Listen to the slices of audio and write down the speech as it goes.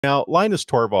Now, Linus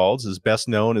Torvalds is best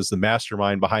known as the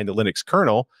mastermind behind the Linux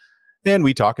kernel, and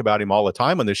we talk about him all the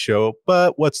time on this show,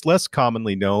 but what's less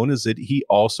commonly known is that he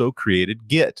also created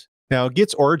Git. Now,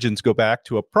 Git's origins go back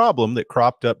to a problem that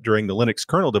cropped up during the Linux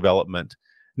kernel development.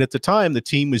 And at the time, the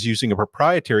team was using a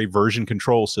proprietary version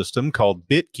control system called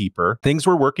BitKeeper. Things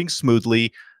were working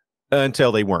smoothly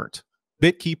until they weren't.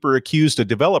 BitKeeper accused a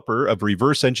developer of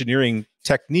reverse engineering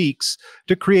techniques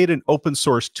to create an open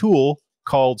source tool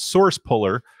called Source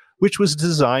Puller, which was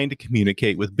designed to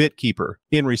communicate with BitKeeper.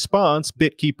 In response,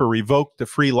 BitKeeper revoked the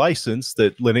free license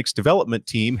that Linux development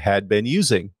team had been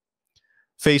using.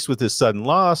 Faced with this sudden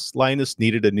loss, Linus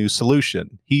needed a new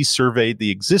solution. He surveyed the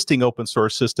existing open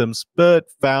source systems, but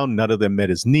found none of them met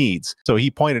his needs. So he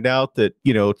pointed out that,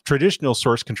 traditional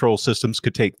source control systems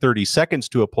could take 30 seconds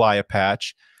to apply a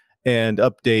patch and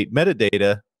update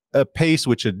metadata, a pace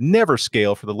which would never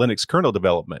scale for the Linux kernel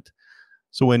development.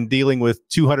 So when dealing with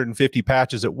 250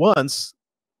 patches at once,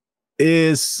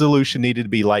 his solution needed to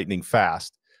be lightning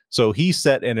fast. So he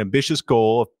set an ambitious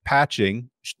goal of patching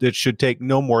that should take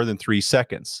no more than 3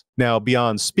 seconds. Now,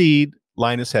 beyond speed,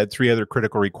 Linus had 3 other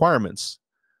critical requirements.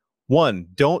 1,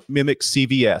 don't mimic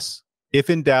CVS. If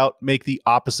in doubt, make the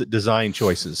opposite design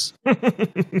choices.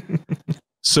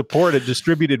 Support a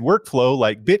distributed workflow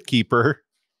like BitKeeper,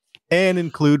 and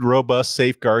include robust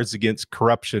safeguards against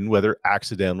corruption, whether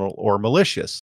accidental or malicious.